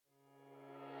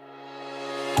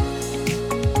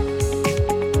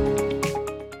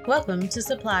Welcome to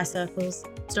Supply Circles,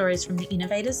 stories from the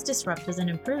innovators, disruptors and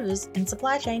improvers in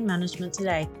supply chain management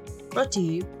today, brought to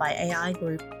you by AI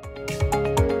Group.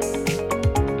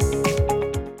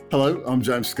 Hello, I'm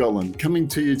James Scotland, coming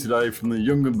to you today from the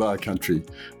Yunganbar country,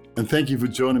 and thank you for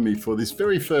joining me for this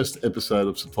very first episode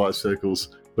of Supply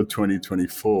Circles for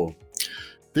 2024.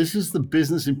 This is the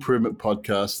business improvement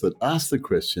podcast that asks the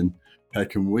question, how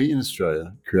can we in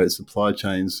Australia create supply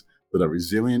chains that are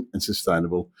resilient and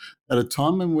sustainable at a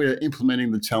time when we're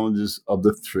implementing the challenges of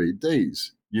the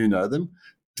 3Ds? You know them: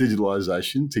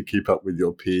 digitalisation to keep up with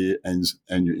your peer and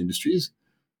your industries,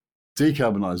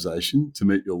 decarbonisation to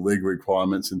meet your legal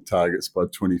requirements and targets by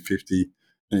 2050,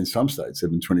 and in some states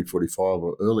even 2045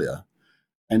 or earlier,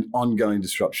 and ongoing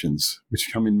disruptions,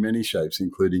 which come in many shapes,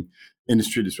 including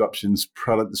industry disruptions,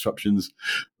 product disruptions,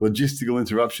 logistical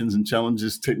interruptions and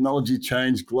challenges, technology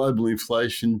change, global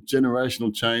inflation,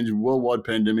 generational change, worldwide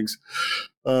pandemics,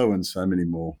 and so many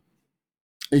more.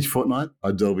 Each fortnight,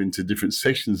 I delve into different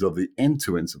sections of the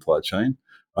end-to-end supply chain.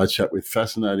 I chat with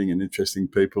fascinating and interesting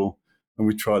people, and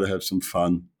we try to have some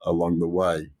fun along the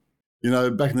way. You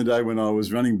know, back in the day when I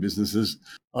was running businesses,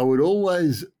 I would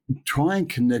always try and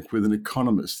connect with an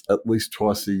economist at least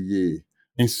twice a year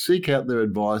and seek out their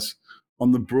advice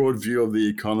on the broad view of the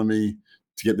economy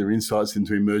to get their insights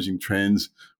into emerging trends.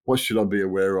 What should I be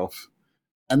aware of?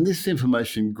 And this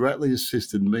information greatly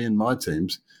assisted me and my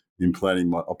teams in planning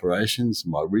my operations,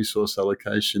 my resource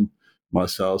allocation, my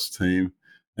sales team,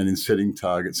 and in setting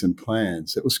targets and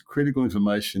plans. It was critical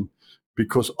information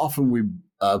because often we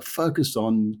focus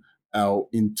on our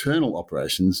internal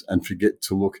operations and forget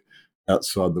to look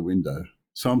outside the window.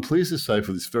 So I'm pleased to say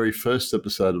for this very first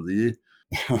episode of the year,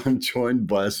 I'm joined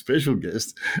by a special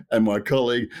guest and my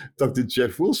colleague, Dr.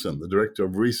 Jeff Wilson, the Director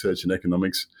of Research and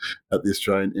Economics at the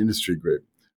Australian Industry Group.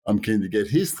 I'm keen to get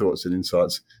his thoughts and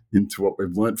insights into what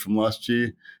we've learnt from last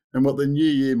year and what the new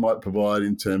year might provide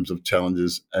in terms of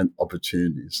challenges and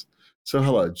opportunities. So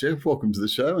hello, Jeff. Welcome to the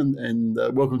show and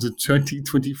welcome to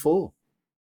 2024.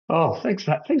 Oh, thanks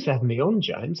for having me on,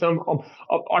 James.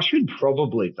 I should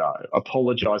probably, though,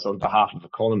 apologise on behalf of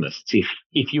economists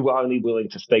if you were only willing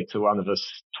to speak to one of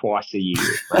us twice a year,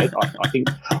 right? I think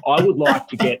I would like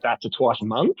to get that to twice a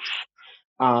month.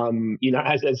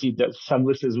 As some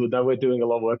listeners would know, we're doing a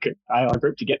lot of work at AI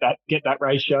Group to get that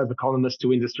ratio of economist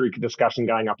to industry discussion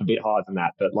going up a bit higher than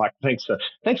that. But thanks for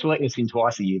letting us in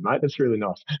twice a year, mate. That's really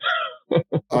nice.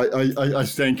 I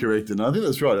stand corrected. I think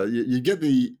that's right. You get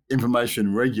the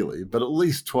information regularly, but at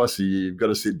least twice a year you've got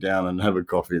to sit down and have a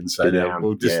coffee and say,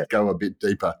 we'll just go a bit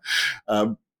deeper.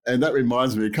 And that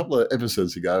reminds me, a couple of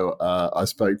episodes ago, I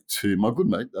spoke to my good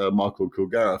mate, Michael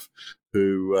Kilgariff,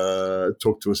 who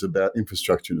talked to us about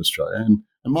infrastructure in Australia. And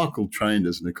Michael trained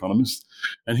as an economist,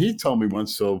 and he told me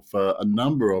once of a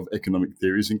number of economic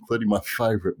theories, including my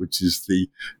favourite, which is the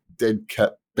dead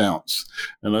cat bounce.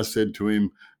 And I said to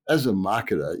him, as a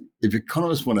marketer, if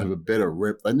economists want to have a better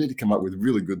rep, they need to come up with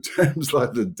really good terms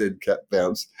like the dead cat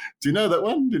bounce. Do you know that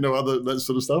one? Do you know that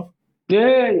sort of stuff?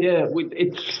 Yeah.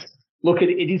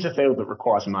 It is a field that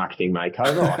requires a marketing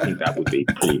makeover. I think that would be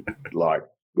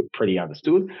pretty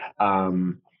understood.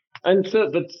 Certainly,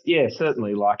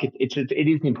 it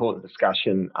is an important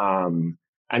discussion.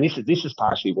 And this is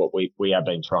partially what we have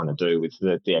been trying to do with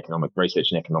the economic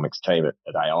research and economics team at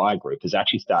AI Group, is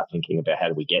actually start thinking about how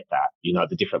do we get that,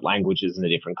 the different languages and the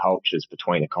different cultures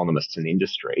between economists and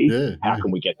industry. How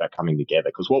can we get that coming together?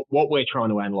 Because what we're trying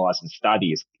to analyse and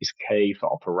study is key for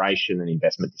operation and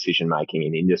investment decision making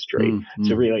in industry.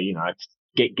 So really,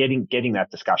 getting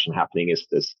that discussion happening is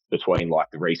between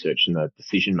the research and the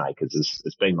decision makers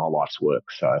has been my life's work.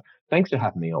 So thanks for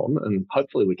having me on, and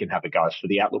hopefully we can have a go for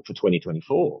the outlook for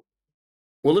 2024.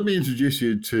 Well, let me introduce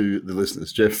you to the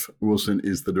listeners. Jeff Wilson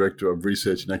is the Director of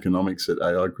Research and Economics at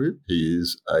AI Group. He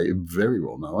is a very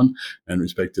well-known and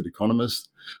respected economist.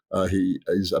 He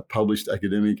is a published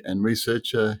academic and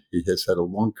researcher. He has had a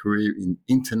long career in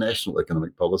international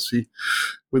economic policy,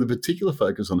 with a particular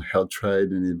focus on how trade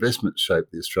and investment shape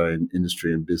the Australian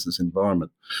industry and business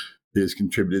environment. He has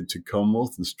contributed to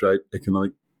Commonwealth and state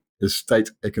economic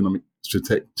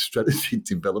strategy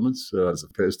developments. It's the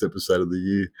first episode of the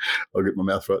year. I'll get my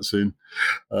mouth right soon.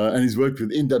 And he's worked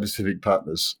with Indo-Pacific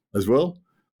partners as well,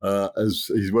 as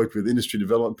he's worked with industry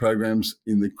development programs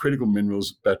in the critical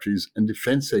minerals, batteries and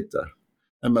defence sector.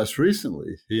 And most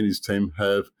recently, he and his team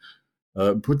have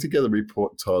put together a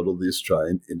report titled The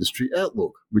Australian Industry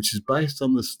Outlook, which is based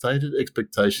on the stated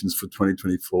expectations for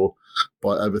 2024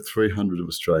 by over 300 of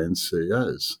Australian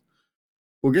CEOs.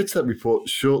 We'll get to that report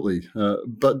shortly,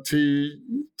 but to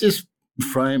just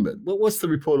frame it, what's the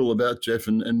report all about, Jeff,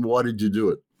 and why did you do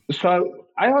it? So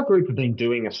AI Group have been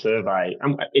doing a survey.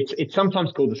 It's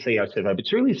sometimes called the CEO survey, but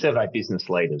it's really a survey of business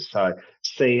leaders. So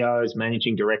CEOs,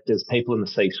 managing directors, people in the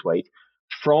C-suite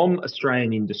from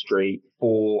Australian industry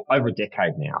for over a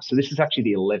decade now. So this is actually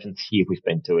the 11th year we've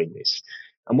been doing this.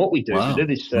 And what we do is we do Wow.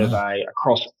 this survey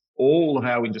across all of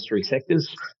our industry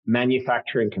sectors: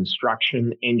 manufacturing,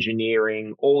 construction,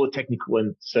 engineering, all the technical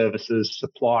and services,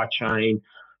 supply chain,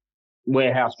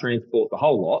 warehouse transport, the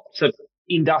whole lot. So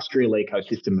industrial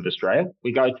ecosystem of Australia.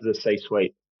 We go to the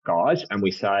C-suite guys and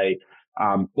we say,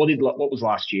 what was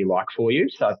last year like for you?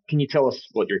 So can you tell us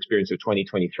what your experience of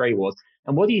 2023 was?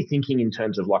 And what are you thinking in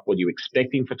terms of like what are you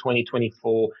expecting for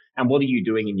 2024? And what are you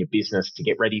doing in your business to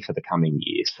get ready for the coming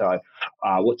year? So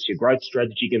what's your growth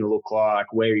strategy going to look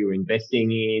like? Where are you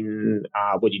investing in?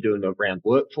 What are you doing around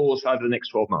workforce over the next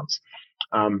 12 months?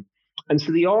 And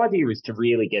so the idea is to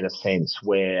really get a sense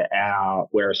where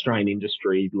Australian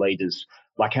industry leaders,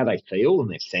 like how they feel and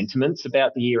their sentiments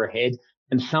about the year ahead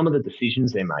and some of the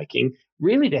decisions they're making,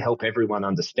 really to help everyone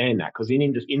understand that. Because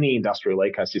in the industrial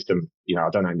ecosystem, I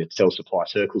don't know, to sell supply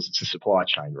circles, it's a supply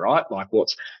chain, right? Like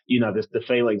what's, the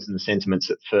feelings and the sentiments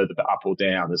that further up or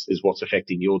down is what's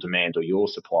affecting your demand or your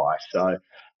supply. So,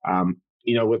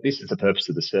 this is the purpose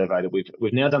of the survey that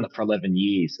we've now done it for 11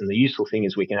 years. And the useful thing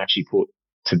is we can actually put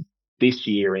to this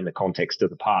year in the context of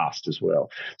the past as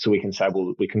well. So we can say,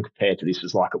 well, we can compare to this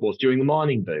as like it was during the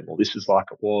mining boom, or this is like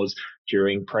it was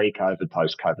during pre-COVID,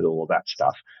 post-COVID, all of that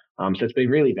stuff. So it's been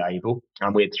really valuable.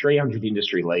 We had 300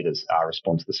 industry leaders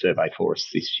respond to the survey for us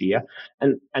this year.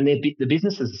 And the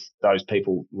businesses those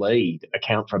people lead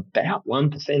account for about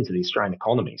 1% of the Australian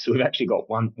economy. So we've actually got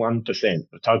 1%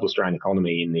 of total Australian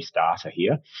economy in this data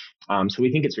here. So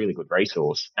we think it's a really good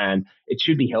resource. And it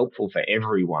should be helpful for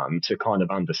everyone to kind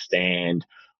of understand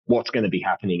what's going to be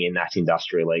happening in that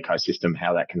industrial ecosystem,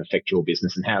 how that can affect your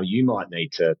business, and how you might need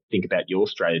to think about your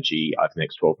strategy over the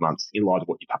next 12 months in light of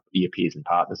what your peers and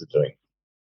partners are doing.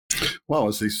 Well,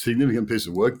 it's a significant piece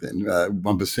of work then,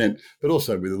 1%, but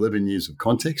also with 11 years of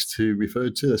context to refer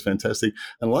to. That's fantastic.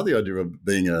 And I like the idea of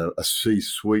being a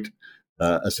C-suite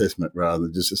assessment rather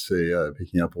than just a CEO,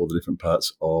 picking up all the different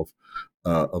parts of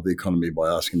the economy by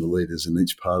asking the leaders in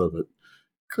each part of it.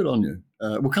 Good on you.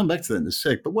 We'll come back to that in a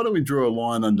sec, but why don't we draw a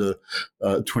line under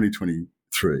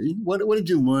 2023? What did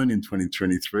you learn in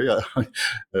 2023? It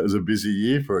was a busy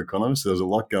year for economists. There was a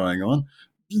lot going on.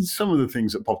 Some of the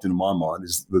things that popped into my mind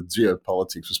is the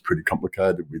geopolitics was pretty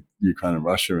complicated with Ukraine and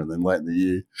Russia, and then late in the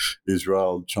year,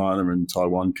 Israel, China, and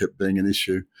Taiwan kept being an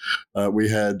issue. We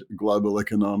had global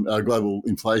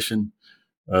inflation.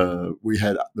 We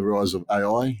had the rise of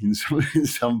AI in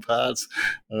some parts.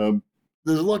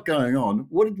 There's a lot going on.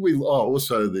 What did we?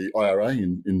 Also the IRA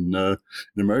in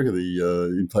America,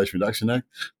 the Inflation Reduction Act.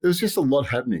 There was just a lot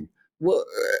happening. Well,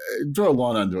 draw a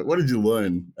line under it. What did you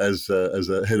learn as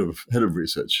a head of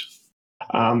research?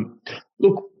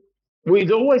 Look,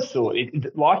 we'd always thought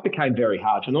life became very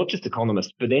hard for not just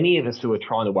economists, but any of us who are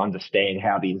trying to understand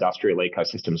how the industrial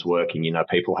ecosystem's working.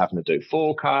 People having to do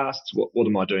forecasts. What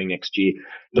am I doing next year?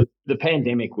 The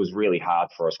pandemic was really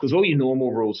hard for us because all your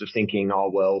normal rules of thinking,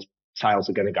 oh, well, sales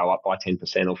are going to go up by 10%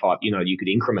 or 5%, you could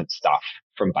increment stuff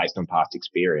based on past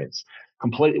experience.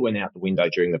 Completely went out the window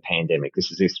during the pandemic. This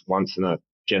is this once in a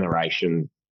generation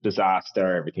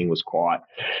disaster. Everything was quite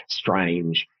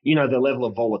strange. The level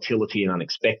of volatility and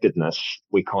unexpectedness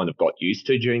we kind of got used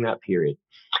to during that period.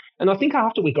 And I think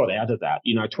after we got out of that,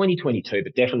 2022,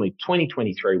 but definitely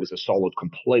 2023 was a solid,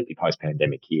 completely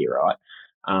post-pandemic year, right?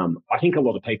 I think a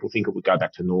lot of people think it would go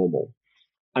back to normal.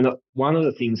 And one of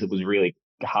the things that was really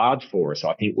hard for us,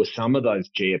 I think, was some of those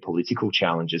geopolitical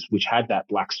challenges, which had that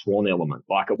black swan element.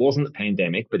 Like it wasn't the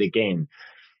pandemic, but again,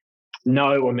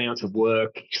 no amount of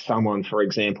work. Someone, for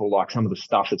example, like some of the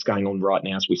stuff that's going on right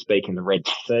now as we speak in the Red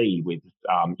Sea with,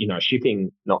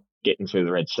 shipping not getting through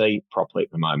the Red Sea properly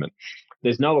at the moment.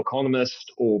 There's no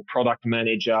economist or product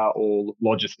manager or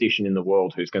logistician in the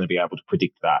world who's going to be able to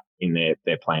predict that in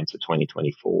their plans for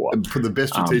 2024. And put the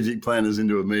best strategic planners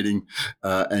into a meeting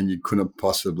and you couldn't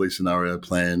possibly scenario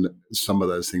plan some of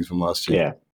those things from last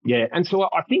year. Yeah. And so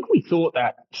I think we thought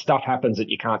that stuff happens that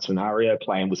you can't scenario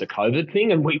plan was a COVID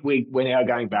thing. And we're now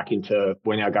going back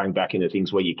into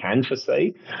things where you can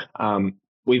foresee.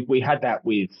 We had that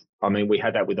with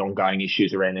ongoing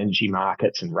issues around energy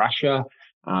markets and Russia.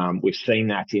 We've seen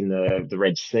that in the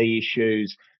Red Sea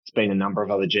issues. There's been a number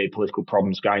of other geopolitical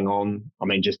problems going on.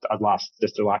 Just the last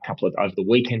couple of over the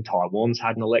weekend, Taiwan's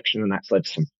had an election, and that's led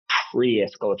to some pretty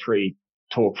escalatory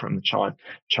talk from the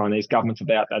Chinese government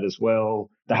about that as well.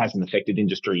 That hasn't affected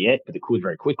industry yet, but it could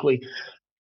very quickly.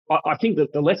 I think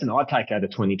that the lesson I take out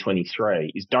of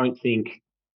 2023 is don't think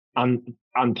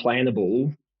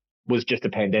unplannable was just a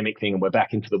pandemic thing and we're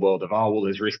back into the world of,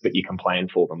 there's risk, but you can plan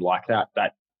for them like that.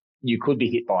 That you could be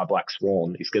hit by a black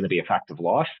swan is going to be a fact of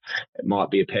life. It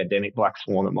might be a pandemic black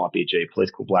swan. It might be a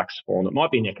geopolitical black swan. It might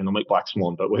be an economic black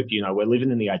swan, but we're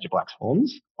living in the age of black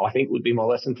swans, I think would be my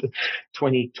lesson for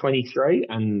 2023.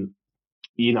 And,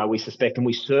 we suspect, and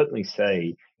we certainly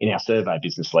see in our survey of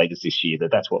business leaders this year,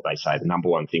 that's what they say. The number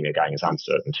one thing they're going is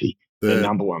uncertainty. The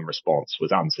number one response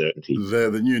was uncertainty.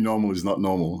 The new normal is not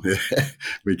normal. Yeah,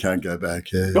 we can't go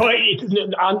back. Yeah. Well, it's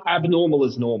abnormal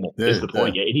is normal is the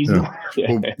point. Yeah, it is.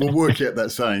 Yeah. We'll work out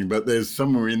that saying, but there's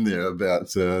somewhere in there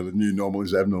about the new normal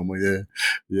is abnormal.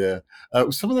 Yeah.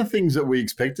 Some of the things that we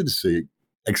expected to see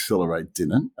accelerate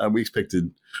didn't. We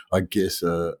expected, I guess,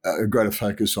 a greater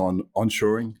focus on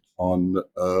onshoring, on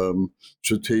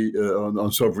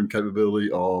sovereign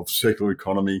capability, of circular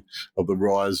economy, of the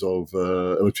rise of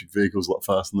electric vehicles a lot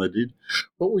faster than they did.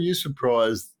 What were you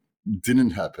surprised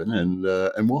didn't happen,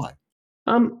 and why?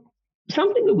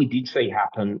 Something that we did see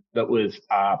happen that was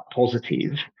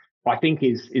positive, I think,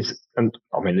 is and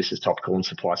I mean, this is topical in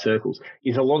supply circles,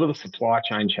 is a lot of the supply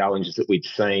chain challenges that we'd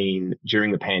seen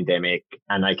during the pandemic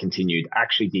and they continued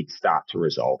actually did start to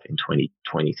resolve in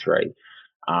 2023.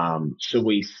 So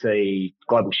we see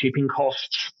global shipping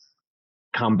costs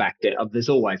come back down. There's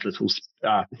always little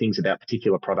things about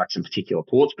particular products and particular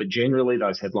ports, but generally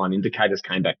those headline indicators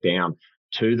came back down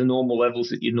to the normal levels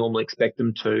that you'd normally expect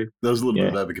them to. There was a little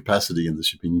bit of overcapacity in the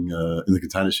shipping, in the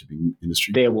container shipping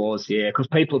industry. There was, because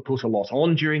people had put a lot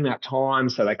on during that time,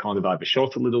 so they kind of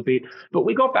overshot a little bit. But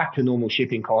we got back to normal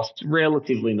shipping costs,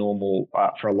 relatively normal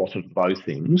for a lot of those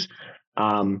things.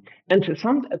 And to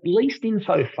some, at least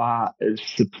insofar as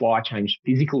supply chain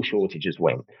physical shortages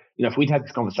went. If we'd had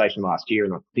this conversation last year,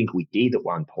 and I think we did at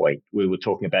one point, we were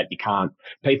talking about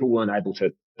people weren't able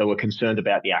to, they were concerned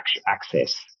about the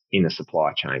access in the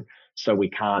supply chain. So we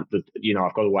can't,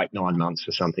 I've got to wait 9 months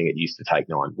for something that used to take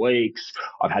 9 weeks.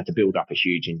 I've had to build up a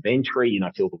huge inventory,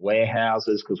 fill the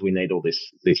warehouses because we need all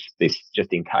this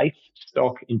just in case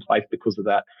stock in place because of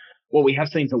that. Well, we have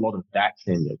seen a lot of that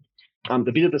ended.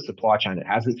 The bit of the supply chain that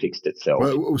hasn't fixed itself.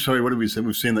 Well, sorry, what have we seen?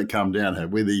 We've seen that come down,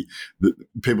 have we? The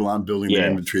people aren't building their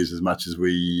inventories as much as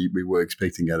we were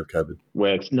expecting out of COVID.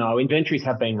 No, inventories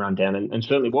have been run down, and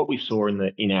certainly what we saw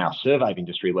in our survey of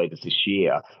industry leaders this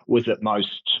year was that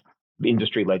most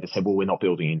industry leaders said, well, we're not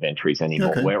building inventories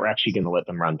anymore. Okay. We're actually going to let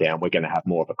them run down. We're going to have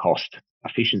more of a cost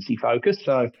efficiency focus.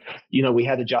 So, we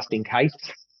had a just in case.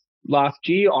 Last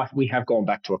year, we have gone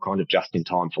back to a kind of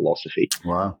just-in-time philosophy.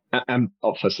 Wow.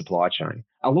 For supply chain.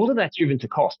 A lot of that's driven to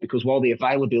cost because while the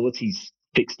availability's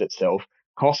fixed itself,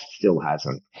 cost still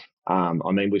hasn't.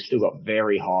 We've still got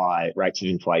very high rates of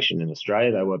inflation in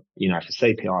Australia. They were, for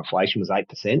CPI inflation was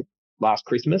 8% last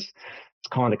Christmas. It's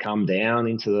kind of come down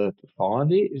into the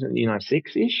 5-ish,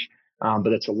 6-ish.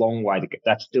 But it's a long way to go.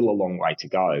 That's still a long way to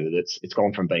go. It's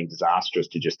gone from being disastrous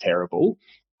to just terrible.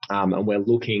 And we're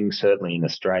looking, certainly in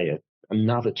Australia,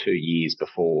 another 2 years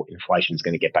before inflation is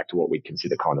going to get back to what we'd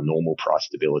consider kind of normal price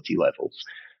stability levels.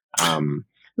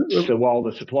 So while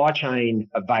the supply chain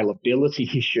availability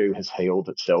issue has healed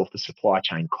itself, the supply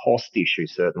chain cost issue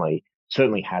certainly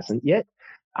hasn't yet.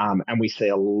 And we see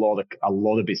a lot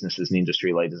of businesses and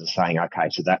industry leaders are saying, okay,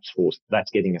 so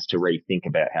that's getting us to rethink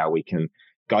about how we can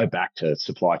go back to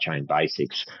supply chain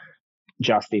basics.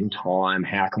 Just in time,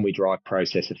 how can we drive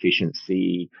process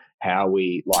efficiency? How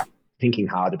we thinking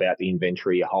hard about the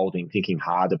inventory you're holding, thinking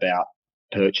hard about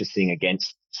purchasing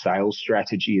against sales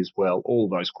strategy as well. All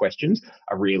those questions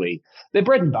are they're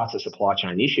bread and butter supply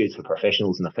chain issues for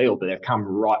professionals in the field, but they've come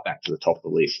right back to the top of the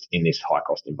list in this high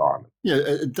cost environment. Yeah,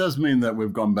 it does mean that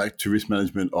we've gone back to risk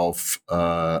management of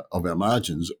our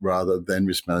margins rather than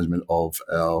risk management of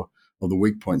the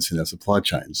weak points in our supply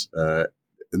chains.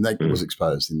 And that was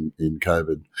exposed in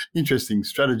COVID. Interesting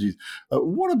strategies.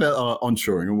 What about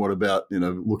onshoring, and what about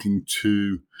looking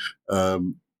to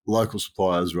local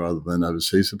suppliers rather than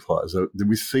overseas suppliers? Did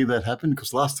we see that happen?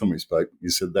 Because last time we spoke, you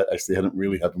said that actually hadn't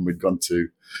really happened. We'd gone to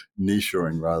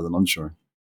nearshoring rather than onshoring.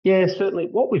 Yeah, certainly.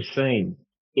 What we've seen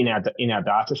in our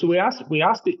data. So we asked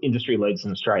the industry leaders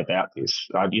in Australia about this.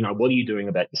 What are you doing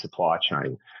about your supply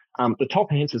chain? The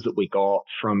top answers that we got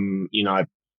from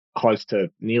close to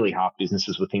nearly half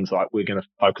businesses were things like we're going to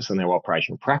focus on their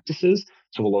operational practices.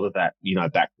 So a lot of that,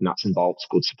 back nuts and bolts,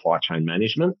 good supply chain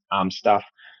management stuff.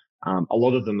 A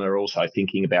lot of them are also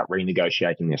thinking about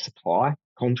renegotiating their supply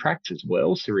contracts as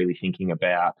well. So really thinking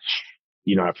about,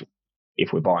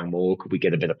 if we're buying more, could we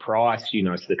get a better price?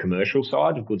 It's the commercial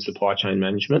side of good supply chain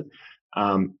management.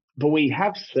 But we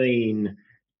have seen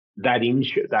that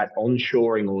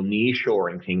onshoring or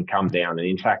nearshoring thing come down. And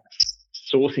in fact,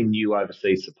 sourcing new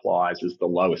overseas suppliers is the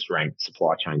lowest ranked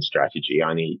supply chain strategy.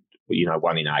 Only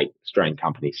 1 in 8 Australian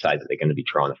companies say that they're going to be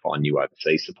trying to find new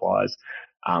overseas suppliers,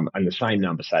 and the same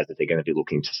number say that they're going to be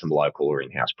looking to some local or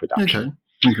in-house production.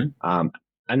 Okay.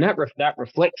 And that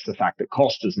reflects the fact that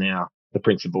cost is now the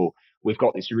principal. We've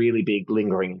got this really big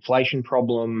lingering inflation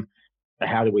problem.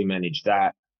 How do we manage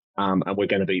that? And we're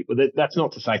going to be. That's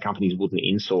not to say companies wouldn't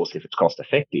insource if it's cost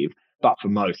effective, but for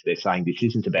most, they're saying this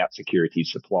isn't about security of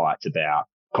supply. It's about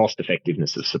cost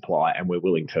effectiveness of supply, and we're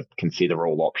willing to consider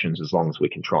all options as long as we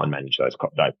can try and manage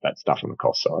that stuff on the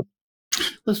cost side.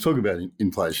 Let's talk about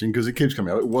inflation because it keeps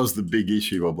coming up. It was the big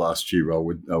issue of last year, I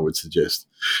would suggest.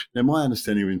 Now, my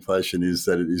understanding of inflation is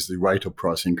that it is the rate of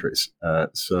price increase.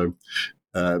 When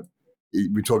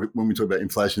we talk about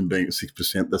inflation being at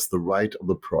 6%, that's the rate of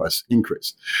the price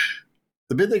increase.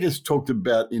 The bit that gets talked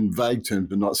about in vague terms,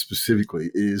 but not specifically,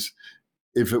 is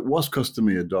if it was costing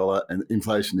me $1 and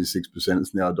inflation is 6%,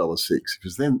 it's now $1.06. If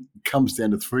it then comes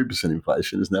down to 3%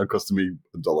 inflation, it's now costing me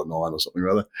 $1.09 or something or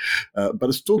other. But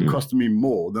it's still costing me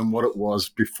more than what it was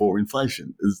before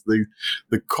inflation.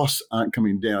 The costs aren't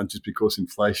coming down just because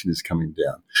inflation is coming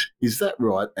down. Is that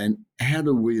right? And how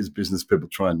do we as business people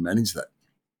try and manage that?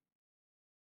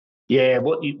 Yeah,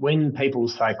 when people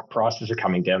say prices are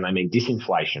coming down, they mean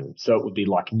disinflation. So it would be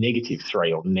like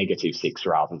 -3 or -6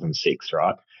 rather than 6,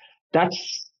 right?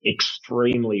 That's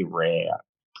extremely rare.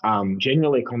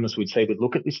 Generally, economists would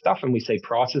look at this stuff and we see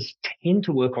prices tend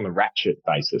to work on a ratchet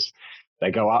basis.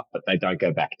 They go up, but they don't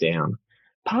go back down.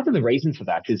 Part of the reason for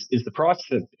that is the price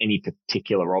of any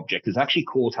particular object is actually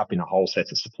caught up in a whole set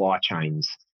of supply chains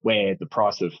where the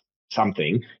price of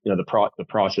something, the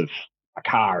price of a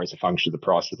car is a function of the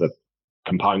price of the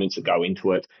components that go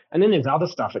into it. And then there's other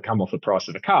stuff that come off the price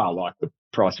of a car, like the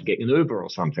price of getting an Uber or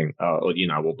something, or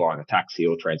buying a taxi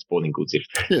or transporting goods.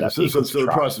 So the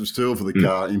price of steel for the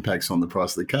car impacts on the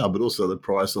price of the car, but also the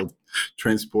price of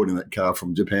transporting that car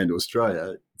from Japan to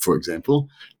Australia, for example,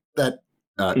 that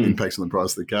impacts on the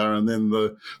price of the car. And then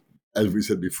as we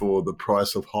said before, the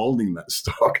price of holding that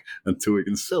stock until we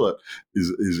can sell it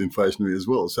is inflationary as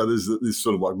well. So there's this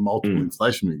sort of like multiple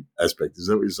inflationary aspect. Is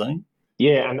that what you're saying?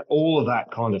 Yeah, and all of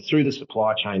that kind of through the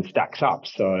supply chain stacks up.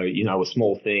 So, a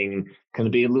small thing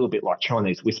can be a little bit like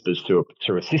Chinese whispers through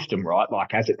a system, right?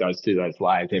 Like as it goes through those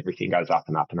layers, everything goes up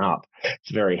and up and up.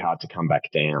 It's very hard to come back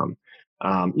down.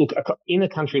 Look, in a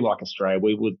country like Australia,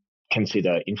 we would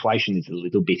consider inflation is a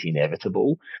little bit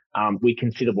inevitable. We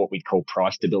consider what we'd call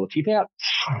price stability. About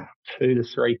 2 to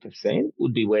 3%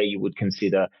 would be where you would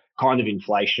consider kind of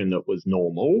inflation that was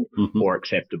normal or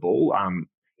acceptable.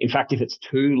 In fact, if it's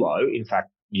too low,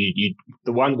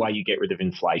 the one way you get rid of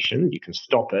inflation, you can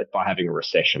stop it by having a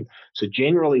recession. So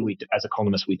generally, as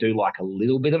economists, we do like a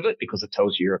little bit of it because it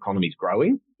tells you your economy is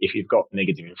growing. If you've got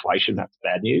negative inflation, that's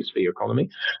bad news for your economy.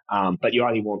 But you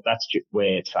only that's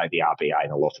where, say, the RBA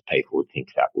and a lot of people would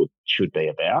think that should be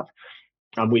about.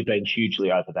 We've been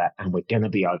hugely over that, and we're going to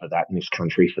be over that in this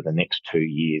country for the next 2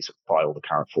 years by all the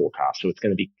current forecasts. So it's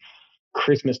going to be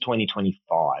Christmas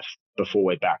 2025 before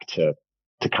we're back to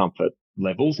comfort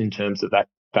levels in terms of that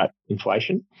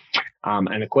inflation.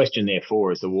 And the question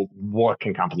therefore is, well, what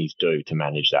can companies do to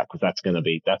manage that? Because that's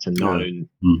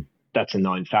a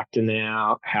known factor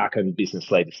now. How can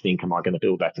business leaders think, am I going to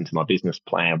build that into my business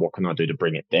plan? What can I do to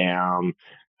bring it down?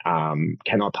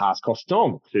 Can I pass costs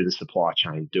on through the supply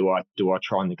chain? Do I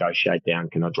try and negotiate down?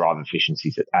 Can I drive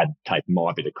efficiencies that take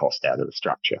my bit of cost out of the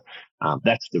structure?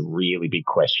 That's the really big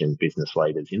question business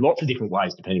leaders in lots of different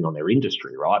ways, depending on their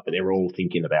industry, right? But they're all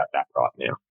thinking about that right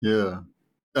now. Yeah.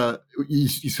 You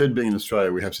said being in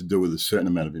Australia, we have to deal with a certain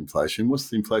amount of inflation. What's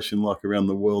the inflation like around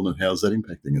the world and how's that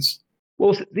impacting us?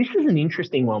 Well, this is an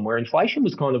interesting one where inflation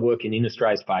was kind of working in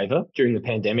Australia's favour during the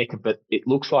pandemic, but it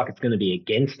looks like it's going to be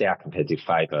against our competitive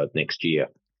favour next year.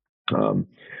 So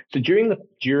during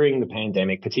the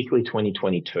pandemic, particularly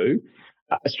 2022,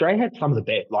 Australia had some of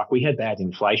the we had bad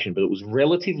inflation, but it was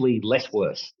relatively less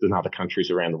worse than other countries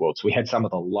around the world. So we had some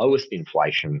of the lowest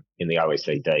inflation in the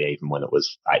OECD, even when it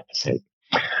was 8%.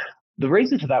 The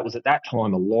reason for that was at that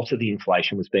time, a lot of the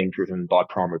inflation was being driven by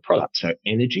primary products. So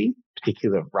energy,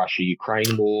 particularly the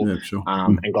Russia-Ukraine war,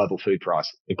 and global food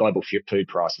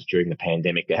prices during the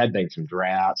pandemic. There had been some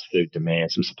droughts, food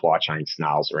demand, some supply chain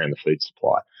snarls around the food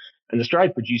supply. And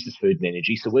Australia produces food and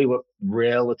energy, so we were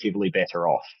relatively better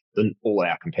off than all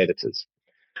our competitors.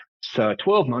 So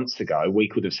 12 months ago, we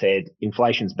could have said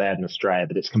inflation's bad in Australia,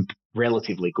 but it's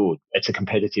relatively good. It's a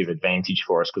competitive advantage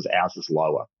for us because ours is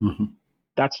lower.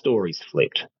 That story's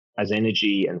flipped as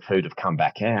energy and food have come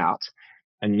back out.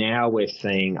 And now we're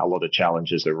seeing a lot of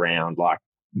challenges around like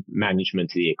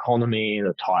management of the economy and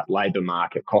a tight labour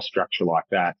market, cost structure like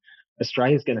that.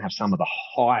 Australia's going to have some of the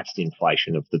highest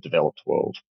inflation of the developed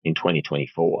world in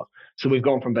 2024. So we've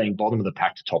gone from being bottom of the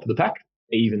pack to top of the pack,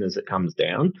 even as it comes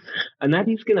down. And that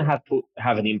is going to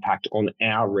have an impact on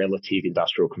our relative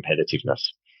industrial competitiveness.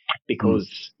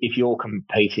 Because if you're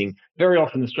competing, very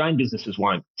often Australian businesses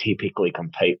won't typically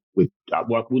compete with,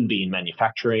 wouldn't be in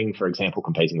manufacturing, for example,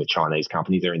 competing with Chinese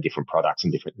companies. They're in different products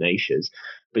and different niches.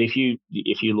 But if you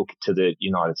look to the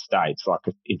United States, like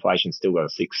inflation's still got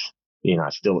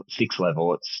still at 6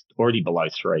 level, it's already below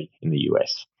 3 in the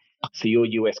US. So your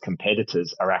US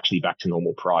competitors are actually back to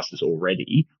normal prices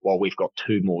already, while we've got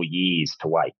 2 more years to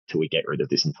wait till we get rid of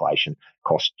this inflation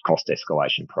cost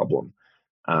escalation problem.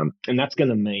 And that's going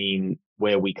to mean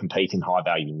where we compete in high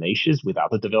value niches with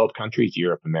other developed countries,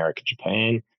 Europe, America,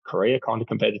 Japan, Korea kind of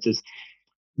competitors.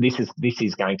 This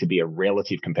is going to be a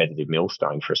relative competitive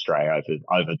millstone for Australia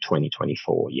over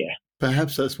 2024. Yeah.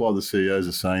 Perhaps that's why the CEOs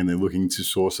are saying they're looking to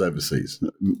source overseas.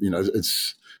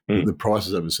 It's the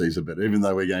prices overseas are better. Even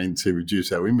though we're going to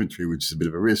reduce our inventory, which is a bit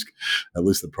of a risk, at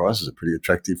least the prices are pretty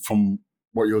attractive from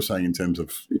what you're saying in terms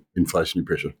of inflationary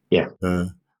pressure. Yeah.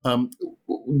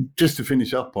 Just to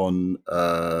finish up on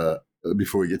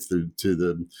before we get to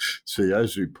the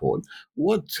CEO's report,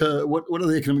 what are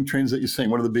the economic trends that you're seeing?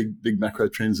 What are the big macro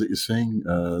trends that you're seeing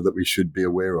that we should be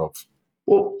aware of?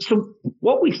 Well, so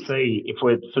what we see if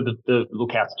we're for the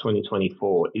look out to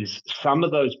 2024 is some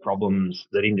of those problems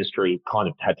that industry kind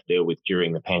of had to deal with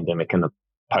during the pandemic and the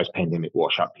post-pandemic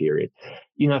wash-up period.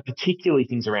 Particularly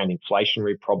things around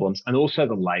inflationary problems and also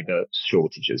the labour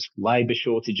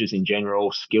shortages in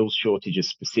general, skills shortages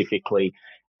specifically,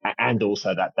 and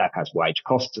also that has wage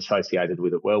costs associated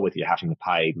with it, whether you're having to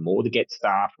pay more to get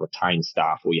staff, retain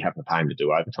staff, or you have to pay them to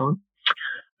do overtime.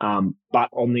 But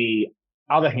on the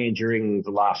other hand, during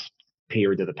the last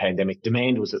period of the pandemic,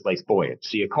 demand was at least buoyant.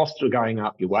 So your costs were going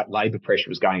up, your labour pressure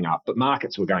was going up, but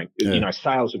markets were going,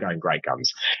 sales were going great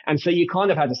guns. And so you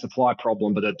kind of had a supply side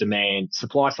problem, but a demand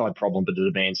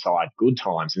side good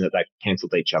times, and that they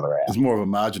cancelled each other out. It's more of a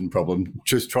margin problem,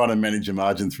 just trying to manage a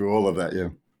margin through all of that, yeah.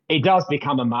 It does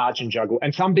become a margin juggle,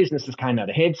 and some businesses came out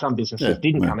ahead, some businesses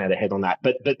didn't come out ahead on that.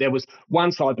 But there was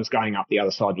one side was going up, the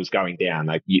other side was going down.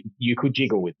 You could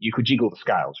jiggle the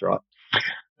scales, right?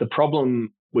 The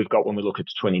problem we've got when we look at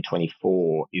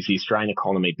 2024 is the Australian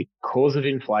economy, because of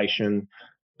inflation,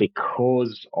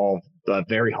 because of the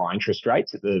very high interest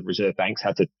rates that the Reserve Banks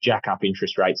had to jack up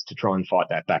interest rates to try and fight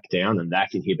that back down, and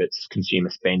that inhibits consumer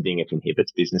spending, it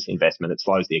inhibits business investment, it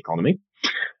slows the economy.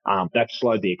 That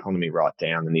slowed the economy right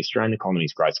down, and the Australian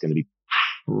economy's growth is going to be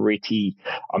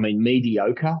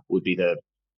mediocre would be the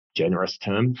generous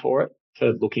term for it.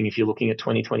 If you're looking at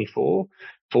 2024,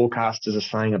 forecasters are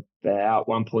saying about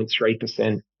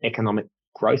 1.3% economic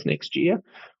growth next year,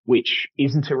 which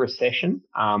isn't a recession,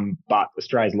 but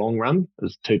Australia's long run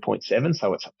is 2.7,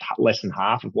 so it's less than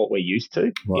half of what we're used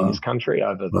to in this country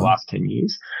over the last 10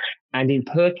 years. And in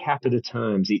per capita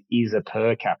terms, it is a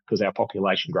per cap because our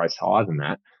population growth is higher than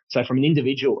that. So from an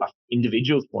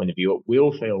individual's point of view, it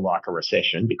will feel like a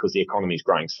recession because the economy is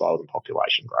growing slower than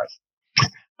population growth.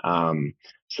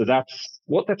 So that's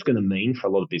going to mean for a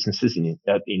lot of businesses in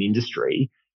industry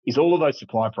is all of those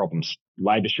supply problems,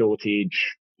 labour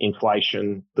shortage,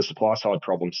 inflation, the supply side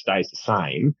problem stays the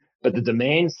same, but the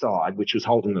demand side, which was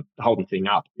holding the thing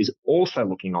up, is also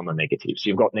looking on the negatives. So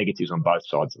you've got negatives on both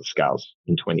sides of the scales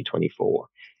in 2024.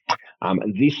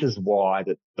 And this is why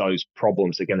those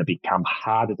problems are going to become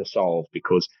harder to solve,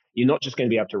 because you're not just going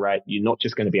to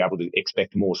be able to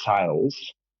expect more sales,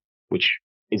 which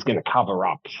is going to cover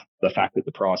up the fact that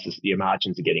your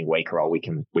margins are getting weaker, or we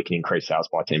can increase sales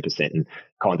by 10% and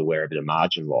kind of wear a bit of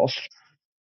margin loss.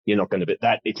 You're not going to be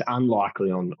that. It's unlikely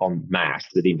on mass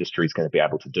that industry is going to be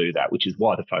able to do that, which is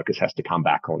why the focus has to come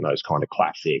back on those kind of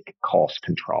classic cost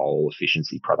control,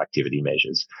 efficiency, productivity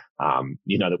measures,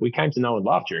 that we came to know and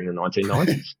love during the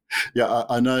 1990s. Yeah,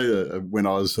 I know when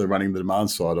I was running the demand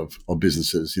side of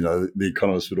businesses, the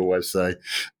economists would always say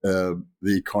the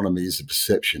economy is a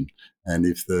perception. And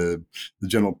if the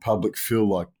general public feel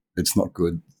like it's not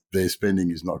good, their spending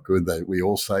is not good, we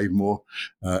all save more.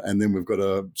 And then we've got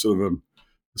a sort of a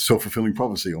self-fulfilling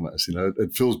prophecy almost.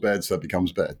 It feels bad, so it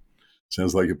becomes bad.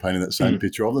 Sounds like you're painting that same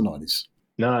picture of the 90s.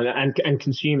 No, and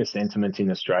consumer sentiment in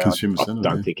Australia, I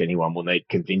don't think anyone will need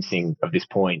convincing at this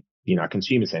point.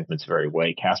 Consumer sentiment's very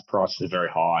weak. House prices are very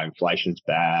high. Inflation's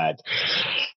bad.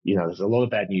 There's a lot of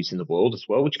bad news in the world as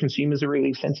well, which consumers are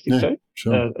really sensitive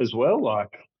to as well.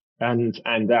 And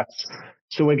that's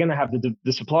so we're going to have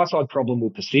the supply side problem will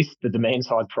persist. The demand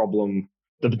side problem,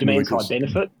 the demand side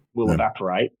benefit will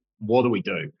evaporate. What do we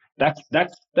do?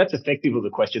 that's effectively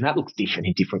the question. That looks different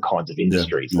in different kinds of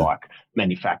industries, like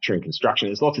manufacturing, construction.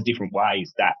 There's lots of different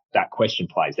ways that question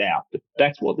plays out, but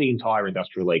that's what the entire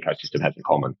industrial ecosystem has in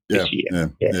common this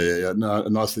year. Yeah. No,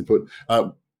 nicely put.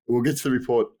 We'll get to the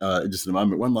report in just a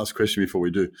moment. One last question before we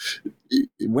do.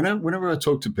 Whenever I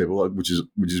talk to people, which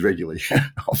is regularly,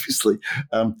 obviously,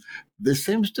 there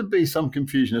seems to be some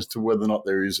confusion as to whether or not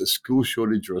there is a skill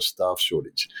shortage or a staff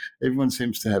shortage. Everyone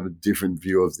seems to have a different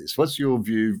view of this. What's your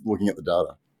view looking at the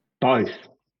data? Both.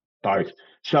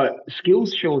 So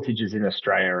skills shortages in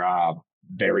Australia are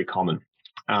very common.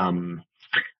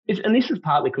 And this is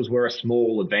partly because we're a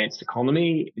small, advanced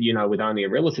economy, with only a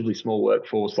relatively small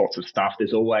workforce, lots of stuff.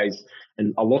 There's always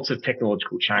lots of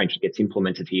technological change that gets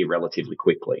implemented here relatively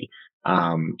quickly.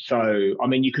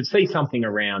 You could see something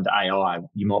around AI.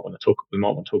 We might want to talk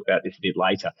about this a bit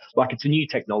later. Like, it's a new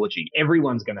technology.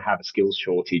 Everyone's going to have a skills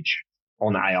shortage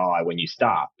on AI when you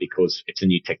start because it's a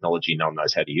new technology. No one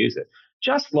knows how to use it.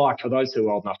 Just like, for those who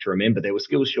are old enough to remember, there were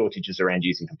skills shortages around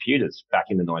using computers back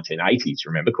in the 1980s,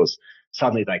 remember, because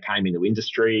suddenly they came into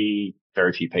industry.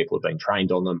 Very few people have been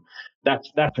trained on them. That's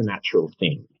a natural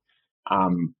thing.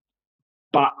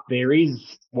 But there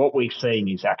is, what we've seen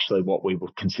is actually what we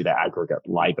would consider aggregate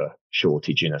labour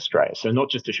shortage in Australia. So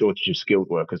not just a shortage of skilled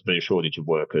workers, but a shortage of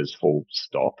workers, full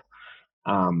stop.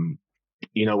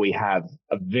 We have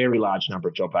a very large number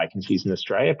of job vacancies in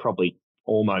Australia, probably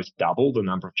almost double the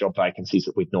number of job vacancies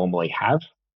that we'd normally have,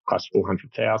 plus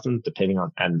 400,000, depending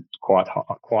on, and quite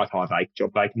high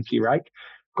job vacancy rate.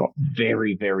 Got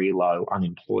very, very low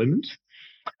unemployment.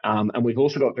 And we've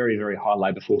also got very, very high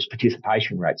labour force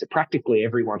participation rates. So practically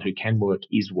everyone who can work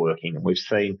is working. And we've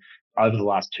seen over the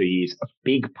last 2 years a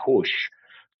big push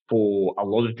for a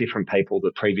lot of different people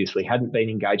that previously hadn't been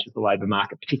engaged with the labour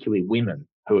market, particularly women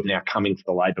who have now come into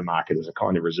the labour market as a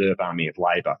kind of reserve army of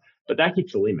labour. But that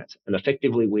hits a limit. And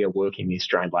effectively, we are working the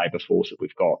Australian labour force that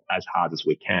we've got as hard as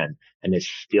we can. And there's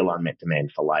still unmet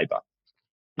demand for labour.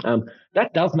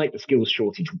 That does make the skills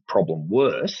shortage problem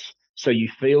worse. So you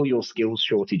feel your skills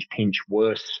shortage pinch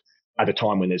worse at a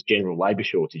time when there's general labour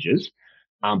shortages.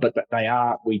 But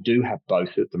we do have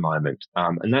both at the moment.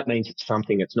 And that means it's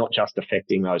something that's not just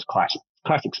affecting those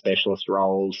classic specialist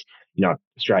roles.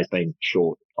 Australia's been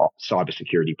short of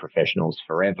cybersecurity professionals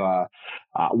forever.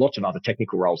 Lots of other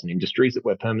technical roles and industries that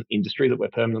we're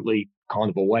permanently kind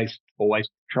of always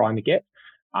trying to get.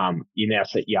 You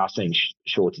are seeing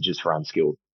shortages for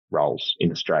unskilled roles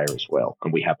in Australia as well,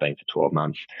 and we have been for 12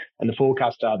 months. And the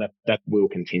forecasts are that will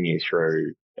continue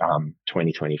through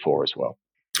 2024 as well.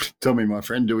 Tell me, my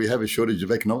friend, do we have a shortage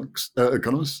of economists?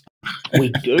 We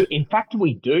do. In fact,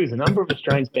 we do. The number of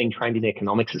Australians being trained in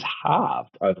economics has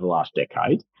halved over the last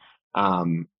decade.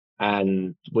 And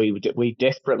we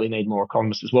desperately need more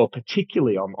economists as well,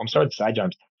 particularly, I'm sorry to say,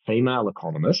 James, female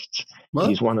economists. What?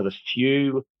 It is one of the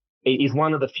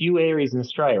few areas in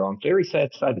Australia, I'm very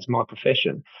sad to say this is my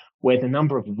profession, where the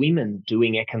number of women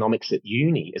doing economics at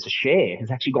uni as a share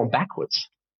has actually gone backwards.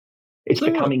 It's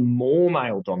becoming more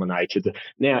male-dominated.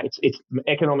 Now, it's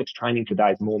economics training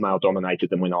today is more male-dominated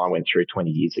than when I went through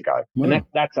 20 years ago. Wow. And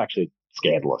that's actually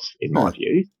scandalous, in my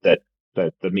view, that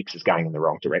the mix is going in the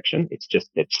wrong direction.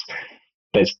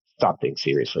 There's something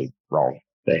seriously wrong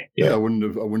there. Yeah, I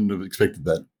wouldn't have expected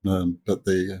that. But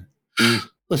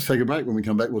let's take a break. When we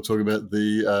come back, we'll talk about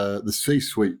the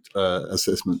C-suite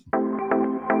assessment.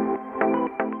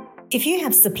 If you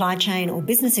have supply chain or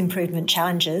business improvement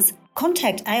challenges,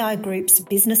 contact AI Group's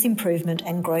Business Improvement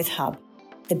and Growth Hub.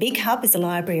 The Big Hub is a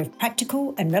library of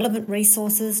practical and relevant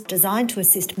resources designed to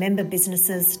assist member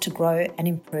businesses to grow and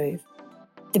improve.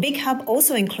 The Big Hub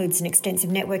also includes an extensive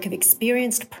network of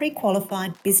experienced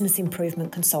pre-qualified business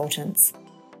improvement consultants.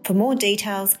 For more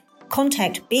details,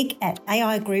 contact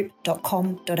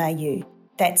big@aigroup.com.au.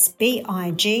 That's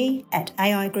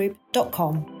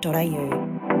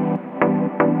big@aigroup.com.au.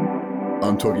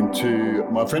 I'm talking to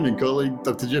my friend and colleague,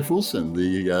 Dr. Jeff Wilson,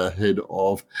 the head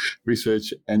of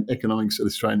research and economics at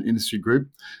Australian Industry Group.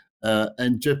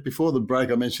 And Jeff, before the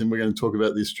break, I mentioned we're going to talk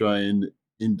about the Australian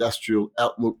Industrial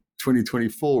Outlook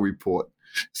 2024 report.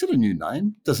 Is it a new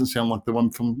name? Doesn't sound like the one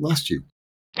from last year.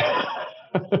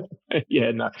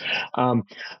 Yeah, no.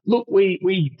 Look,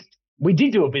 we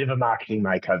did do a bit of a marketing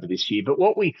makeover this year, but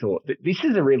what we thought, that this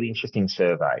is a really interesting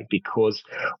survey because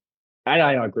at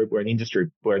AI Group, we're an industry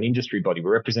body.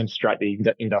 We represent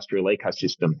the industrial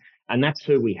ecosystem, and that's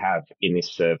who we have in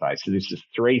this survey. So this is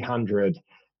 300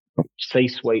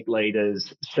 C-suite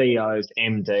leaders, CEOs,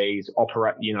 MDs,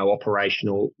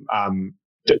 operational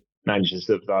managers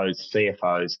of those,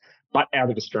 CFOs, but out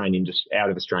of Australian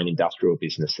industrial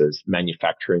businesses,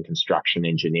 manufacturing, construction,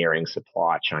 engineering,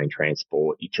 supply chain,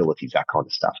 transport, utilities, that kind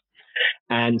of stuff.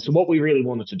 And so what we really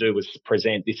wanted to do was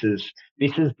present this is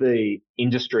the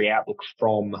industry outlook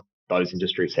from those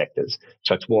industry sectors.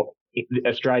 So it's what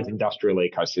Australia's industrial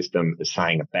ecosystem is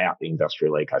saying about the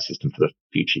industrial ecosystem for the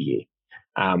future year.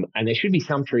 And there should be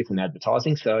some truth in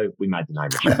advertising, so we made the name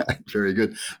Richard. Very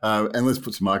good. And let's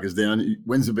put some markers down.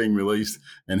 When's it being released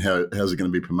and how's it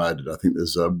going to be promoted? I think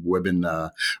there's a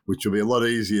webinar, which will be a lot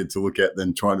easier to look at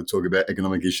than trying to talk about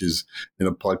economic issues in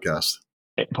a podcast.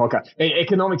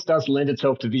 Economics does lend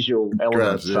itself to visual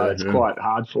elements, so it's quite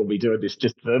hard for me doing this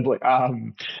just verbally.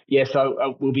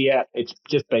 So we'll be out. It's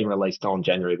just been released on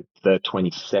January the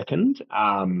 22nd,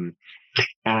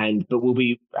 but we'll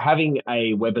be having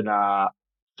a webinar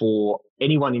for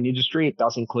anyone in industry. It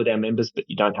does include our members, but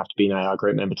you don't have to be an AI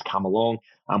group member to come along.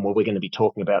 Where we're going to be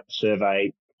talking about the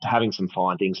survey, having some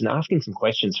findings and asking some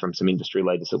questions from some industry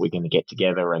leaders that we're going to get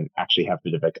together and actually have a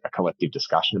bit of a collective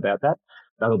discussion about that.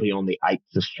 That'll be on the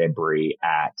 8th of February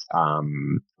at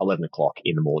 11 o'clock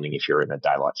in the morning if you're in a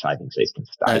daylight savings Eastern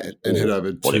state. And head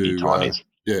over to time is.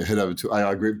 Head over to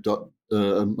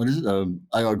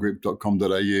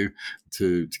aigroup.com.au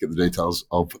to get the details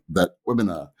of that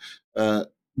webinar.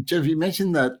 Jeff, you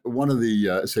mentioned that one of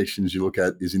the sections you look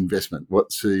at is investment,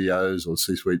 what CEOs or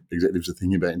C-suite executives are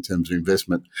thinking about in terms of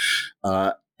investment.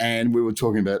 And we were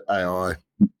talking about AI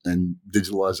and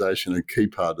digitalisation, a key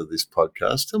part of this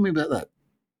podcast. Tell me about that.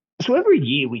 So every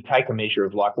year we take a measure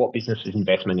of like what businesses'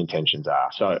 investment intentions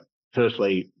are. So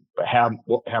firstly, how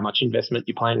much investment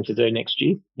you're planning to do next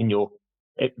year in your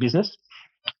business,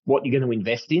 what you're going to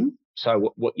invest in,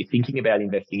 so what you're thinking about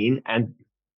investing in, and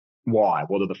why.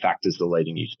 What are the factors that are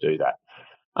leading you to do that?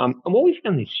 And what we've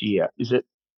done this year is that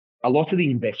a lot of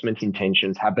the investment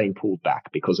intentions have been pulled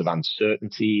back because of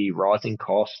uncertainty, rising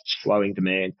costs, slowing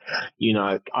demand.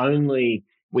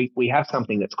 We have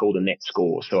something that's called a net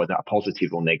score, so a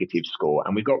positive or negative score,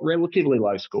 and we've got relatively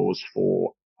low scores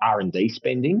for R&D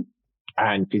spending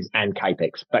and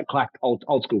capex, but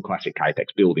old school classic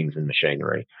capex, buildings and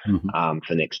machinery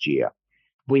for next year.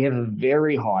 We have a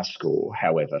very high score,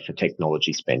 however, for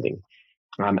technology spending.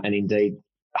 And indeed,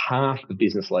 half of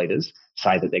business leaders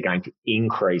say that they're going to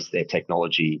increase their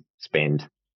technology spend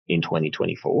in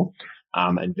 2024.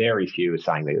 And very few are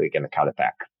saying that they're going to cut it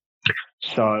back.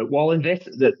 So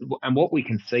and what we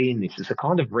can see in this is a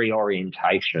kind of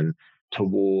reorientation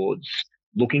towards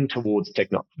looking towards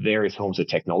various forms of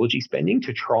technology spending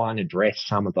to try and address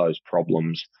some of those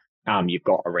problems you've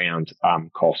got around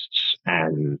costs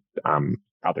and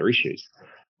other issues.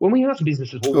 When we ask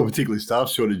businesses, particularly staff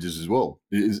shortages as well.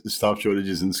 Staff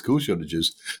shortages and skill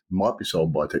shortages might be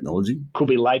solved by technology. Could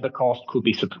be labour cost, could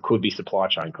be supply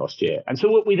chain cost, yeah. And so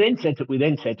what we then said to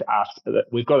us that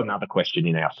we've got another question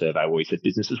in our survey where we said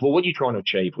businesses, well, what are you trying to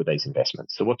achieve with these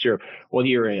investments? So what are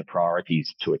your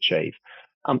priorities to achieve?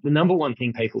 The number one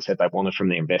thing people said they wanted from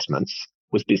their investments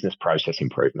was business process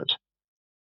improvement.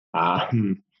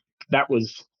 That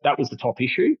was the top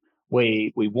issue.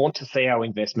 We want to see our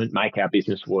investment make our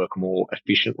business work more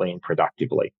efficiently and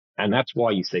productively. And that's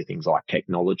why you see things like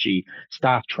technology.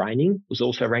 Staff training was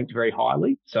also ranked very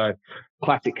highly. So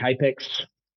classic CAPEX,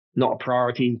 not a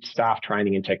priority. Staff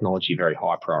training and technology, very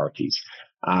high priorities.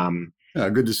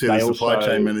 Good to see the supply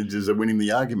chain managers are winning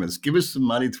the arguments. Give us some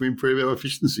money to improve our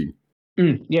efficiency.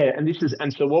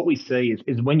 And so what we see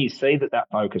is when you see that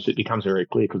focus, it becomes very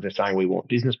clear because they're saying we want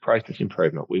business process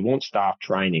improvement, we want staff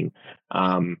training.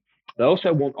 They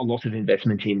also want a lot of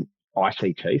investment in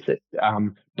ICT,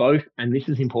 both, and this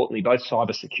is importantly, both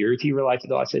cybersecurity related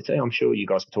to ICT. I'm sure you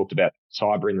guys have talked about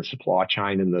cyber in the supply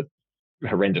chain and the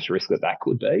horrendous risk that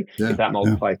could be if that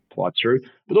multiplied through,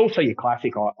 but also your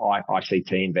classic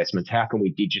ICT investments. How can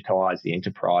we digitize the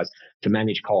enterprise to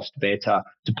manage cost better,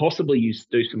 to possibly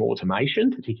do some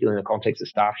automation, particularly in the context of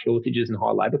staff shortages and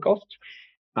high labour costs?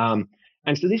 And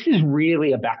so this is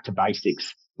really a back to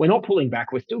basics. We're not pulling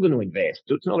back. We're still going to invest.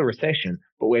 So it's not a recession,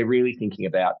 but we're really thinking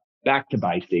about back to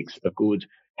basics of good.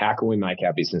 How can we make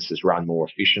our businesses run more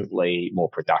efficiently, more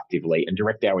productively, and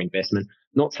direct our investment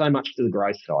not so much to the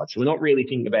growth side? So we're not really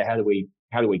thinking about how do we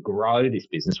grow this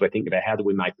business. We're thinking about how do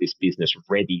we make this business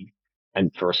ready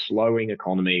and for a slowing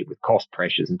economy with cost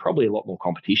pressures and probably a lot more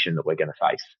competition that we're going to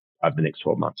face over the next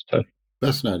 12 months too.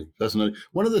 Fascinating.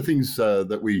 One of the things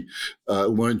that we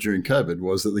learned during COVID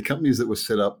was that the companies that were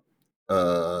set up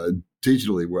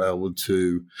digitally were able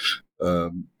to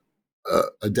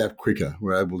adapt quicker,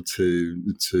 were able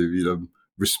to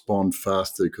respond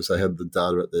faster because they had the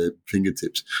data at their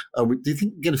fingertips. Do you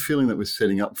think get a feeling that we're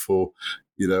setting up for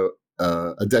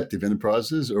adaptive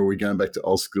enterprises, or are we going back to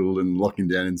old school and locking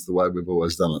down into the way we've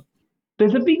always done it?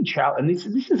 There's a big challenge,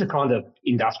 and this is a kind of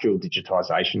industrial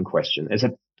digitization question.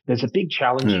 There's a big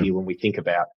challenge here when we think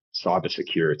about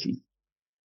cybersecurity.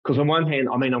 Because on one hand,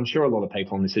 I mean, I'm sure a lot of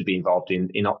people on this would be involved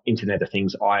in Internet of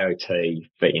Things, IoT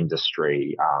for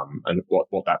industry, and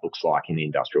what that looks like in the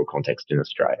industrial context in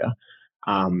Australia.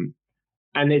 And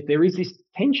there is this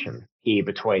tension here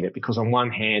between it, because on one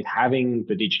hand, having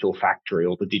the digital factory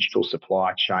or the digital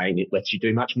supply chain, it lets you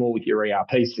do much more with your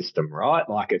ERP system, right?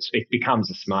 Like it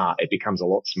becomes a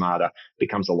lot smarter,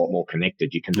 becomes a lot more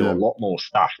connected. You can do a lot more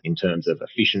stuff in terms of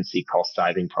efficiency, cost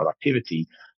saving, productivity,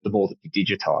 the more that you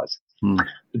digitize.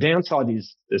 The downside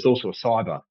is there's also a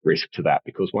cyber risk to that,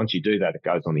 because once you do that, it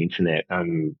goes on the internet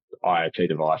and IoT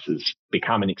devices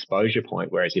become an exposure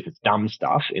point. Whereas if it's dumb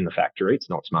stuff in the factory, it's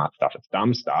not smart stuff, it's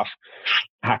dumb stuff.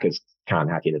 Hackers can't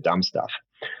hack into dumb stuff.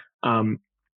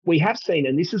 We have seen,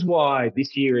 and this is why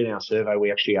this year in our survey,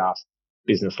 we actually asked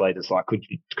business leaders, like,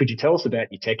 could you tell us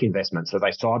about your tech investments? Are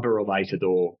they cyber related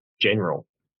or general?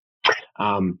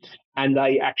 And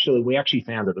we actually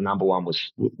found that the number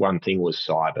one thing was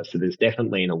cyber. So there's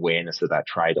definitely an awareness of that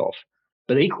trade-off.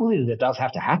 But equally, that does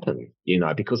have to happen,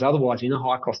 because otherwise, in a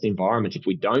high-cost environment, if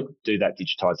we don't do that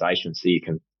digitization, so you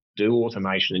can do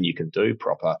automation and you can do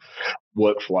proper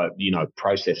workflow,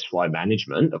 process flow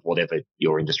management of whatever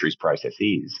your industry's process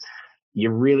is,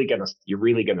 you're really going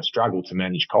to struggle to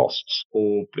manage costs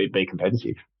or be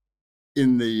competitive.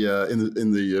 In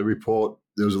the report,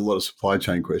 there was a lot of supply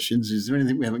chain questions. Is there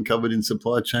anything we haven't covered in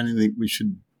supply chain? Anything we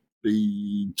should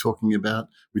be talking about?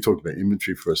 We talked about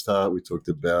inventory for a start. We talked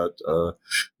about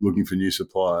looking for new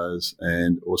suppliers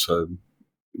and also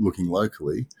looking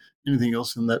locally. Anything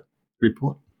else in that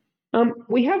report?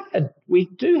 We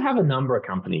do have a number of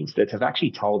companies that have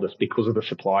actually told us, because of the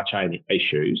supply chain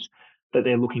issues, that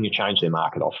they're looking to change their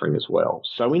market offering as well.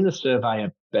 So in the survey,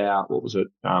 about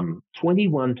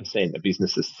 21% of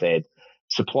businesses said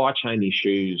supply chain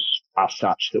issues are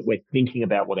such that we're thinking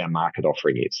about what our market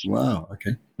offering is. Wow,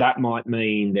 okay. That might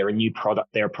mean there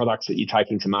are products that you're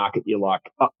taking to market. You're like,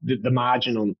 the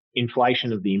margin on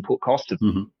inflation of the input costs have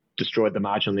destroyed the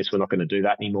margin on this. We're not going to do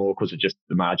that anymore because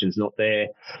the margin's not there.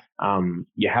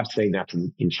 You have seen that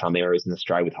in some areas in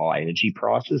Australia with high energy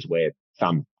prices, where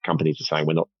some companies are saying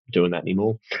we're not doing that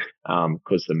anymore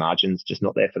because the margin's just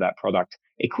not there for that product.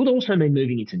 It could also mean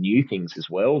moving into new things as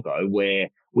well, though, where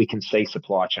we can see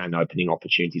supply chain opening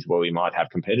opportunities where we might have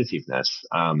competitiveness,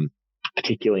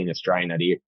 particularly in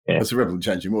Australia. It's a rapidly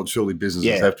changing world. Surely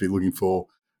businesses have to be looking for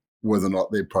whether or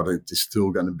not their product is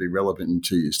still going to be relevant in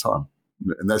 2 years' time.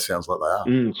 And that sounds like they are.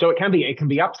 So it can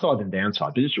be upside and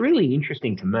downside. But it's really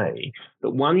interesting to me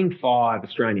that 1 in 5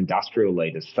 Australian industrial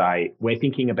leaders say we're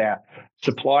thinking about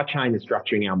supply chain and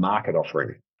structuring our market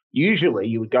offering. Usually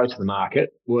you would go to the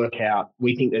market, work out,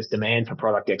 we think there's demand for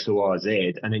product X, Y, or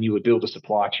Z, and then you would build a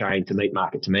supply chain to meet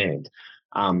market demand.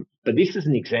 But this is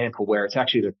an example where it's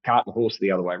actually the cart and the horse the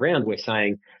other way around. We're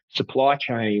saying supply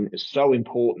chain is so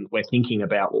important, we're thinking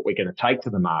about what we're going to take to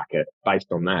the market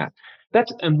based on that.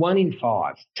 And 1 in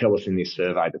 5 tell us in this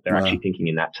survey that they're actually thinking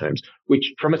in that terms,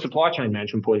 which from a supply chain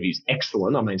management point of view is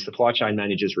excellent. I mean, supply chain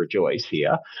managers rejoice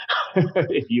here.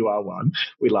 If you are one,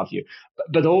 we love you.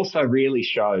 But also really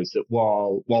shows that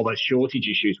while those shortage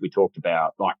issues we talked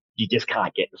about, like you just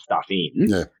can't get the stuff in,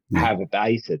 have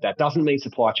abated, that doesn't mean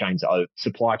supply chain is over.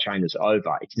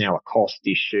 It's now a cost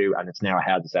issue, and it's now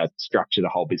how does that structure the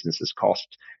whole business's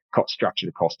cost structure,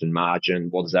 the cost and margin.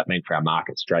 What does that mean for our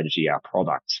market strategy, our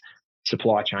products?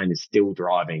 Supply chain is still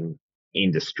driving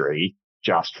industry,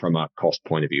 just from a cost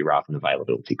point of view rather than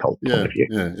availability point of view.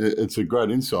 Yeah, it's a great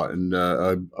insight, and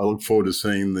I look forward to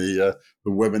seeing the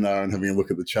webinar and having a look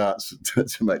at the charts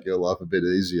to make your life a bit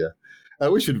easier.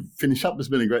 We should finish up. It's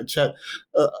been a great chat.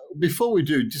 Before we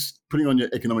do, just putting on your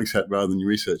economics hat rather than your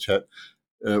research hat,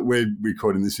 we're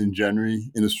recording this in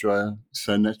January in Australia,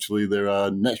 so naturally there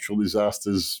are natural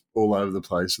disasters all over the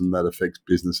place, and that affects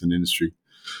business and industry.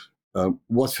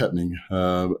 What's happening?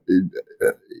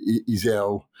 Is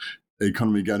our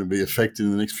economy going to be affected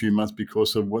in the next few months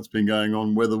because of what's been going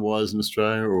on weather-wise in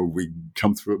Australia, or have we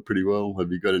come through it pretty well?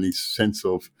 Have you got any sense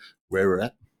of where we're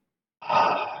at?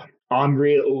 I'm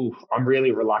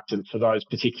really reluctant for those,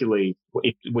 particularly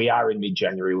if we are in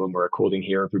mid-January when we're recording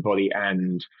here, everybody,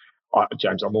 and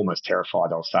James, I'm almost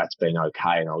terrified. I'll say it's been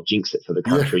okay, and I'll jinx it for the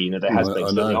country. There has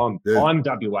been. I'm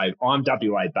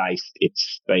WA based.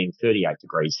 It's been 38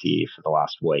 degrees here for the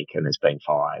last week, and there's been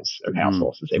fires of house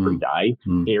losses every day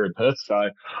here in Perth.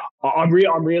 So I'm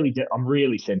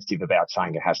really sensitive about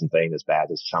saying it hasn't been as bad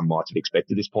as some might have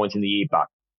expected at this point in the year, but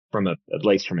at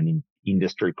least from an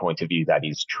industry point of view, that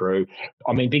is true.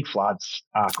 I mean, big floods,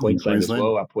 Queensland as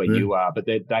well, up where you are, but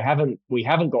we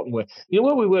haven't gotten where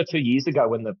we were 2 years ago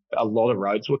when a lot of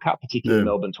roads were cut, particularly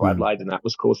Melbourne to Adelaide, and that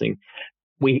was causing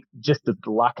we just the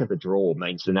luck of the draw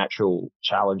means the natural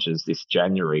challenges this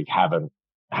January haven't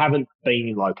been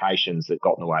in locations that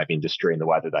got in the way of industry in the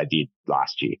way that they did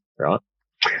last year, right?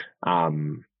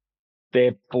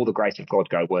 They're for the grace of God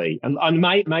go we, and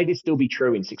may this still be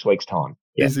true in 6 weeks' time?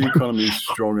 Yeah. Is the economy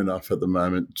strong enough at the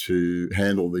moment to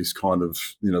handle these kind of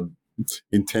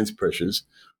intense pressures,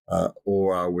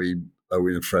 or are we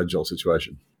in a fragile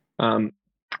situation? I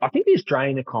think the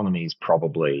Australian economy is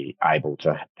probably able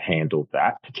to handle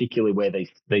that, particularly where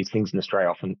these things in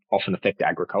Australia often affect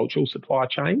agricultural supply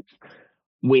chains,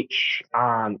 which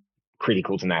aren't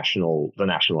critical to the national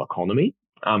economy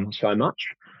so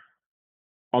much.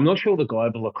 I'm not sure the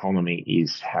global economy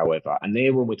is, however, and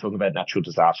there when we're talking about natural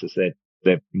disasters,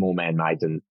 they're more man-made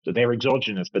than they're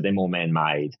exogenous, but they're more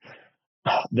man-made.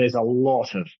 There is a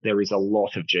lot of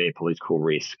geopolitical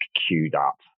risk queued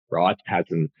up, right?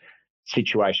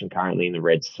 Situation currently in the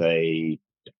Red Sea,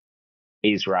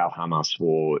 Israel, Hamas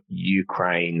war,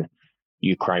 Ukraine,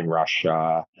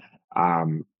 Russia,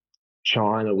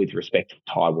 China with respect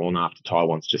to Taiwan after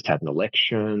Taiwan's just had an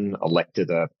election, elected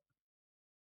a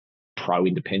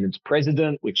pro-independence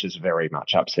president, which has very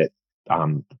much upset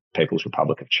People's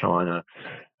Republic of China.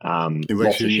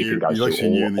 Election year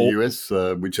in the US,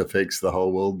 which affects the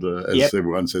whole world, as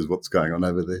everyone says, what's going on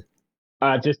over there.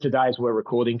 Just today, as we're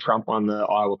recording, Trump won the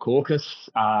Iowa caucus,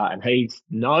 and he's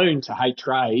known to hate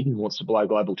trade and wants to blow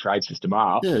global trade system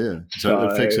up. Yeah. So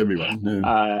it affects everyone.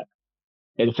 Yeah.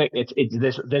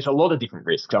 There's a lot of different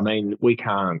risks. I mean, we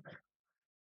can't.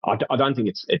 I don't think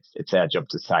it's our job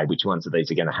to say which ones of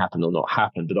these are going to happen or not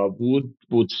happen, but I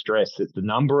would stress that the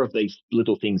number of these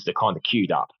little things that kind of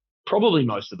queued up, probably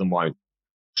most of them won't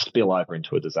spill over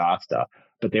into a disaster,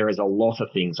 but there is a lot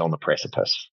of things on the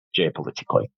precipice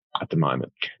geopolitically at the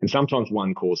moment. And sometimes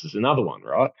one causes another one,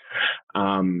 right?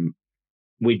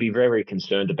 We'd be very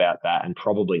concerned about that and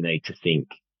probably need to think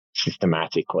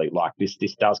systematically. Like this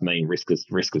does mean risk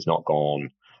is not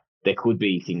gone. There could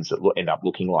be things that end up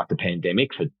looking like the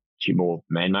pandemic for two more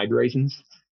man-made reasons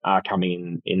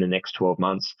coming in the next 12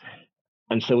 months.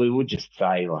 And so we would just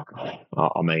say, like,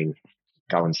 I mean,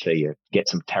 go and get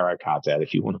some tarot cards out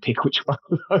if you want to pick which one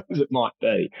of those it might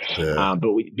be. Yeah.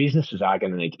 But businesses are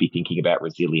going to need to be thinking about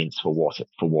resilience for what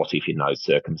if in those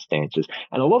circumstances.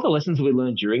 And a lot of the lessons we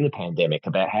learned during the pandemic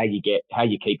about how you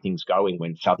keep things going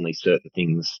when suddenly certain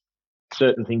things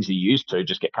you used to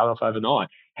just get cut off overnight.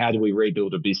 How do we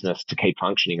rebuild a business to keep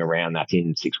functioning around that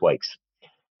in 6 weeks?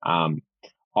 A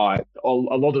lot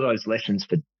of those lessons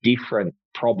for different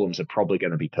problems are probably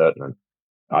going to be pertinent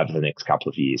over the next couple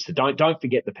of years. So don't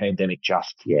forget the pandemic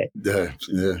just yet. Yeah.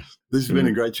 This has been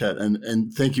a great chat,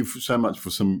 and thank you so much for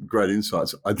some great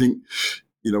insights. I think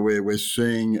we're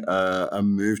seeing a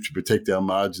move to protect our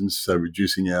margins, so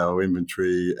reducing our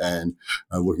inventory and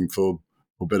looking for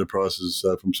better prices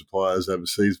from suppliers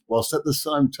overseas, whilst at the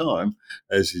same time,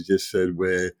 as you just said,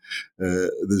 where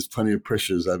there's plenty of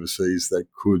pressures overseas that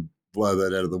could blow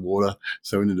that out of the water.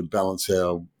 So we need to balance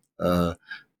our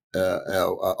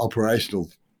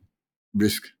operational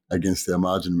risk against our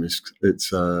margin risks.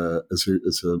 It's a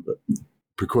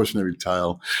precautionary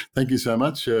tale. Thank you so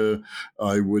much.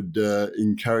 I would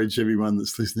encourage everyone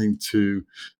that's listening to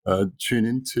tune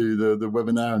into the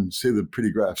webinar and see the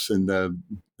pretty graphs and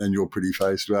your pretty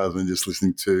face rather than just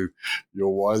listening to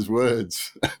your wise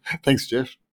words. Thanks,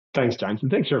 Jeff. Thanks, James, and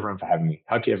thanks everyone for having me.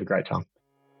 Hope you have a great time.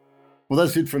 Well,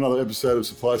 that's it for another episode of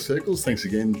Supply Circles. Thanks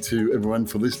again to everyone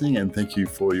for listening, and thank you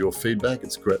for your feedback.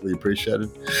 It's greatly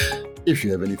appreciated. If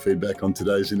you have any feedback on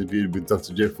today's interview with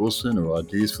Dr. Jeff Wilson or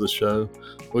ideas for the show,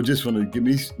 or just want to give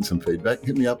me some feedback,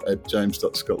 hit me up at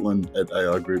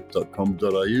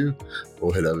james.scotland@aigroup.com.au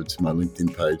or head over to my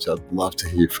LinkedIn page. I'd love to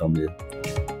hear from you.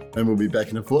 And we'll be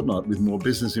back in a fortnight with more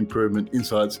business improvement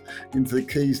insights into the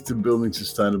keys to building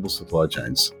sustainable supply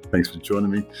chains. Thanks for joining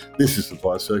me. This is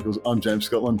Supply Circles. I'm James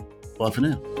Scotland. Bye for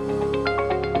now.